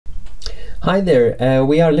Hi there,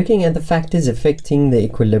 we are looking at the factors affecting the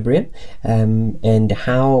equilibrium and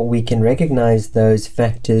how we can recognize those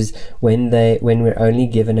factors when we're only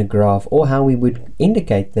given a graph, or how we would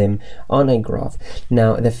indicate them on a graph.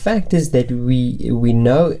 Now, the factors that we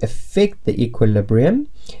know affect the equilibrium,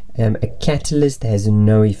 a catalyst has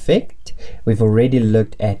no effect. We've already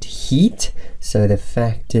looked at heat, so the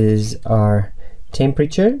factors are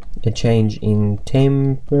temperature, a change in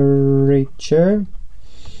temperature,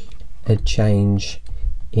 a change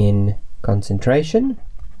in concentration,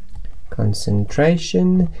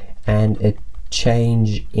 and a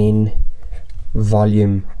change in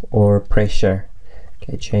volume or pressure.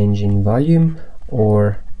 Okay, change in volume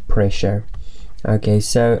or pressure. Okay,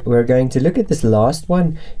 so we're going to look at this last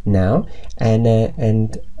one now,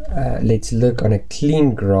 and let's look on a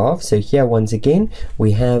clean graph. So here once again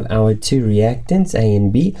we have our two reactants A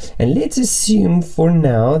and B, and let's assume for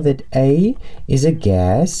now that A is a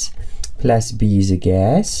gas plus B is a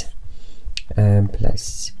gas,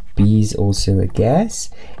 plus B is also a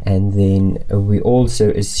gas, and then we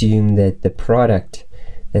also assume that the product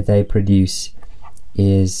that they produce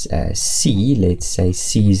is C. Let's say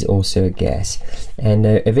C is also a gas, and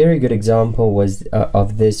a very good example was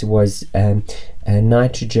of this was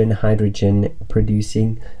nitrogen hydrogen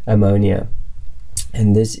producing ammonia,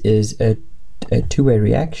 and this is a two-way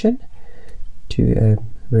reaction,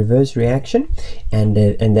 reverse reaction, and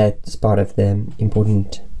that's part of the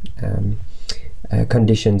important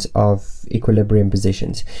conditions of equilibrium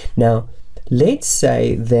positions. Now let's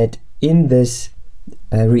say that in this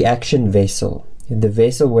reaction vessel, the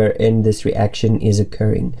vessel wherein this reaction is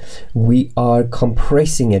occurring, we are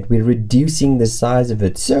compressing it, we're reducing the size of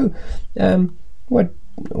it. So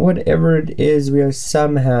whatever it is, we are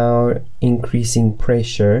somehow increasing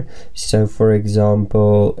pressure. So for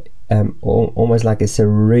example, almost like a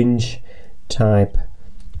syringe type,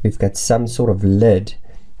 we've got some sort of lid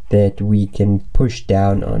that we can push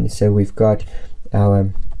down on. So we've got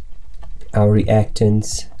our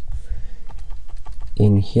reactants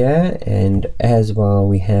in here, and as well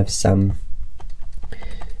we have some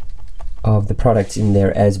of the products in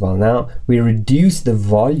there as well. Now we reduce the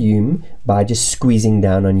volume by just squeezing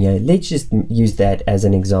down on here. Let's just use that as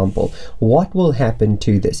an example. What will happen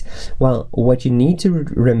to this? Well, what you need to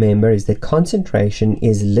remember is that concentration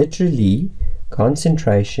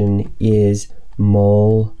is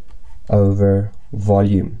mole over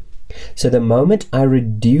volume. So the moment I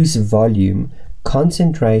reduce volume,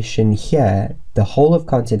 concentration here, the whole of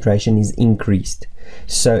concentration is increased.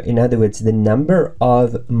 So in other words, the number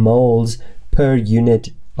of moles per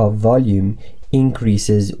unit of volume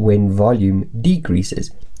increases when volume decreases.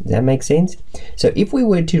 Does that make sense? So if we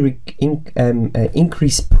were to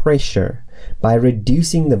increase pressure by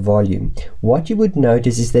reducing the volume, what you would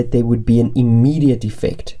notice is that there would be an immediate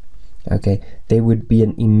effect. Okay, there would be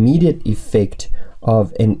an immediate effect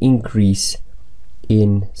of an increase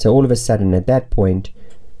in, so all of a sudden at that point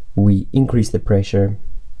we increase the pressure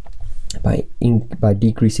by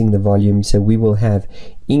decreasing the volume, so we will have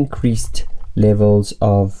increased levels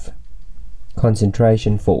of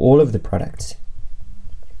concentration for all of the products.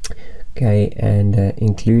 Okay, and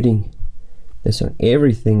including this one,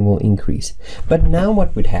 everything will increase. But now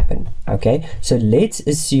what would happen? Okay, so let's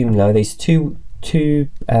assume now there's two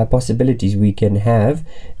possibilities we can have,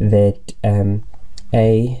 that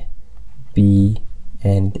A, B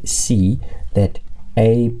and C, that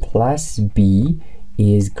A plus B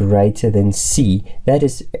is greater than C. That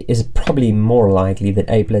is probably more likely that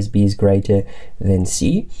A plus B is greater than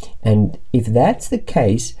C, and if that's the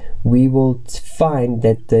case, we will find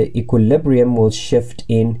that the equilibrium will shift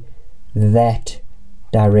in that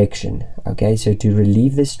direction. Okay, so to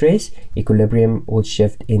relieve the stress, equilibrium will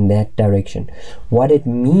shift in that direction. What it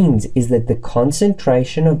means is that the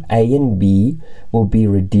concentration of A and B will be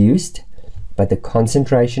reduced, but the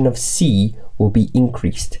concentration of C will be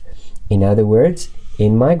increased. In other words,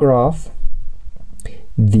 in my graph,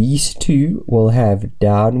 these two will have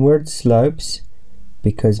downward slopes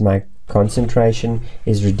because my concentration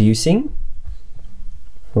is reducing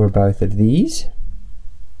for both of these,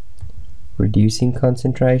 reducing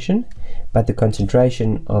concentration, but the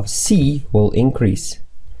concentration of C will increase.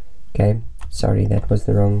 Okay, sorry, that was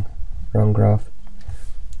the wrong graph.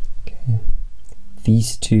 Okay,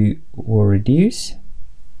 these two will reduce,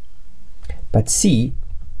 but C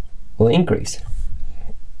will increase.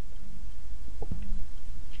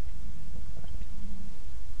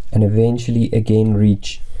 And eventually again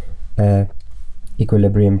reach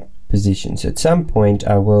equilibrium position. So at some point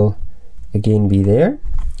I will again be there.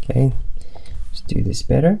 Okay, let's do this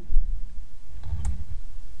better.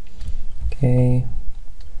 Okay,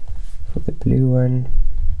 for the blue one.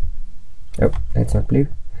 Oh, that's not blue.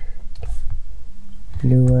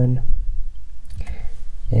 Blue one.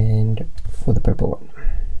 And for the purple one,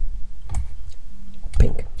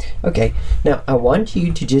 pink. Okay, now I want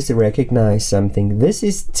you to just recognize something. This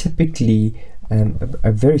is typically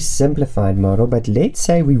a very simplified model, but let's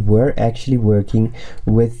say we were actually working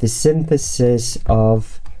with the synthesis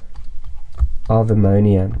of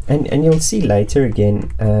ammonia, and you'll see later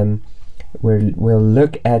again we'll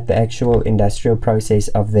look at the actual industrial process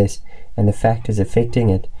of this and the factors affecting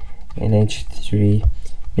it. NH3,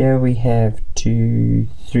 here we have 2,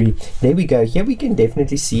 3, there we go. Here we can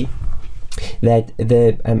definitely see that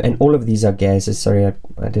the and all of these are gases. Sorry,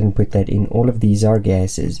 I didn't put that in. All of these are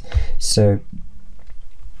gases. So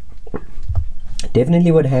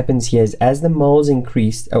definitely what happens here is as the moles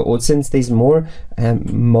increase, or since there's more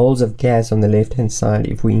moles of gas on the left hand side,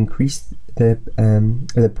 if we increase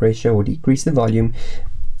the pressure or decrease the volume,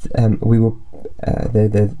 we will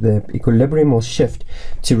the equilibrium will shift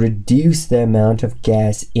to reduce the amount of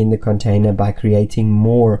gas in the container by creating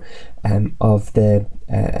more of the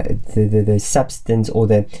substance or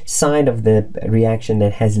the side of the reaction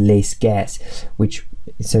that has less gas,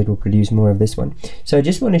 so it will produce more of this one. So I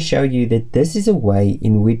just want to show you that this is a way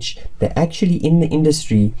in which they actually in the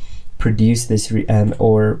industry produce this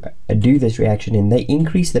or do this reaction, and they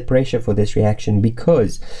increase the pressure for this reaction,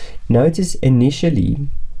 because notice initially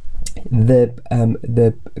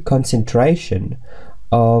the concentration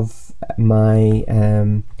of my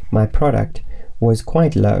my product was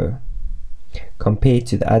quite low compared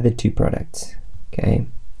to the other two products. Okay,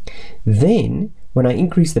 then when I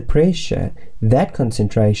increased the pressure, that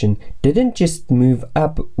concentration didn't just move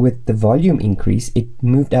up with the volume increase, it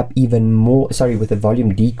moved up even more. Sorry, with the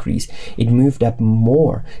volume decrease, it moved up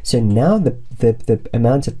more. So now the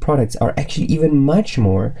amounts of products are actually even much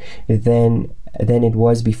more than it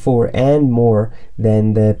was before, and more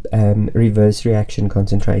than the reverse reaction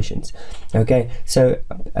concentrations. Okay, so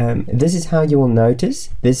this is how you will notice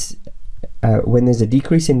this. When there's a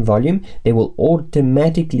decrease in volume, there will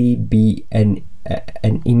automatically be an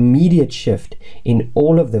immediate shift in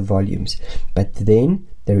all of the volumes, but then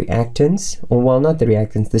the reactants, or well, not the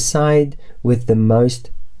reactants, the side with the most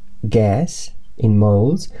gas in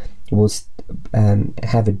moles will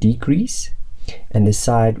have a decrease, and the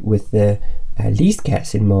side with the least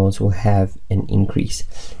gas in moles will have an increase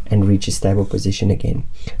and reach a stable position again.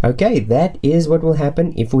 Okay, that is what will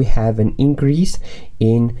happen if we have an increase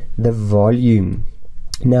in the volume.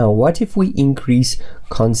 Now, what if we increase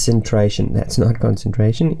concentration? That's not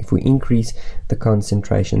concentration. If we increase the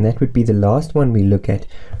concentration, that would be the last one we look at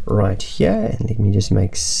right here. And let me just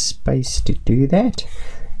make space to do that.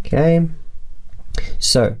 Okay,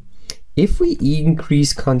 so if we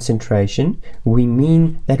increase concentration, we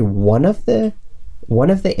mean that one of the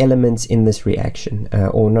elements in this reaction,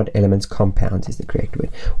 or not elements, compounds is the correct word.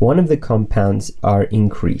 One of the compounds are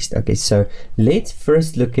increased. Okay, so let's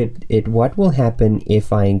first look at it. What will happen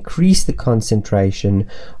if I increase the concentration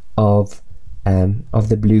of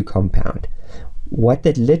the blue compound? What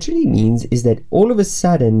that literally means is that all of a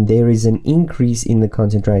sudden there is an increase in the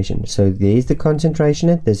concentration. So there's the concentration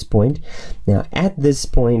at this point. Now at this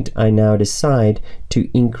point I now decide to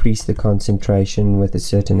increase the concentration with a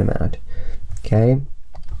certain amount. Okay,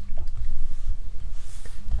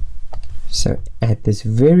 so at this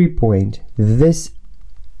very point, this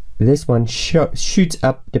one shoots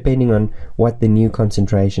up depending on what the new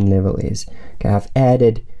concentration level is. Okay, I've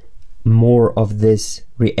added more of this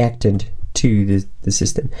reactant to the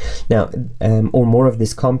system now, or more of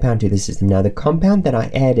this compound to the system. Now the compound that I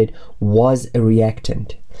added was a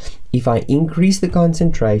reactant. If I increase the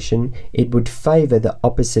concentration, it would favor the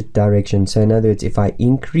opposite direction. So in other words, if I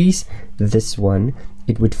increase this one,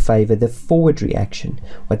 it would favor the forward reaction.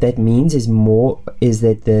 What that means is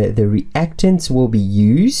that the reactants will be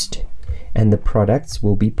used and the products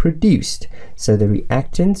will be produced. So the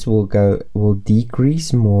reactants will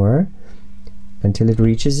decrease more until it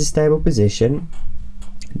reaches a stable position.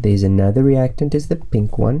 There's another reactant, is the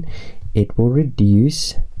pink one. It will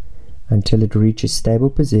reduce until it reaches stable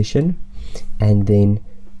position, and then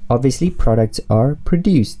obviously products are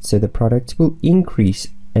produced, so the products will increase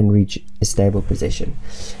and reach a stable position,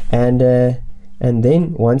 and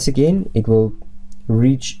then once again it will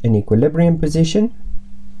reach an equilibrium position,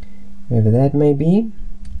 wherever that may be.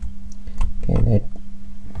 Okay,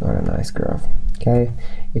 that's not a nice graph. Okay,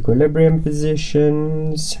 equilibrium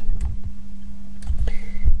positions,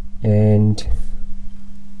 and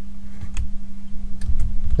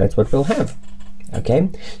that's what we'll have. Okay,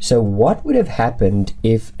 so what would have happened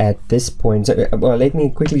if at this point, so, well, let me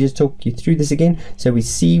quickly just talk you through this again. So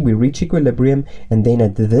we reach equilibrium, and then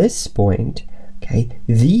at this point, okay,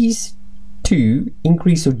 these two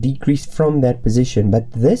increase or decrease from that position,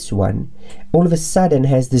 but this one all of a sudden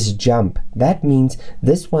has this jump. That means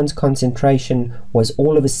this one's concentration was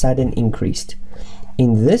all of a sudden increased.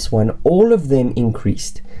 In this one, all of them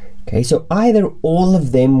increased. Okay, so either all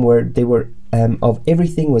of them of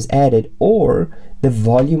everything was added, or the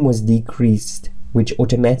volume was decreased, which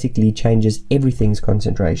automatically changes everything's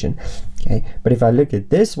concentration. Okay, but if I look at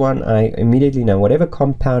this one, I immediately know whatever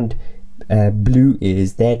compound blue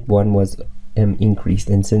is, that one was increased.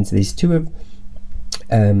 And since there's two of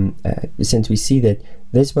since we see that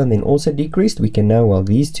this one then also decreased, we can know, well,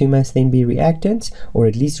 these two must then be reactants, or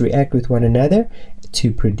at least react with one another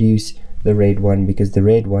to produce the red one, because the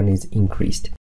red one is increased.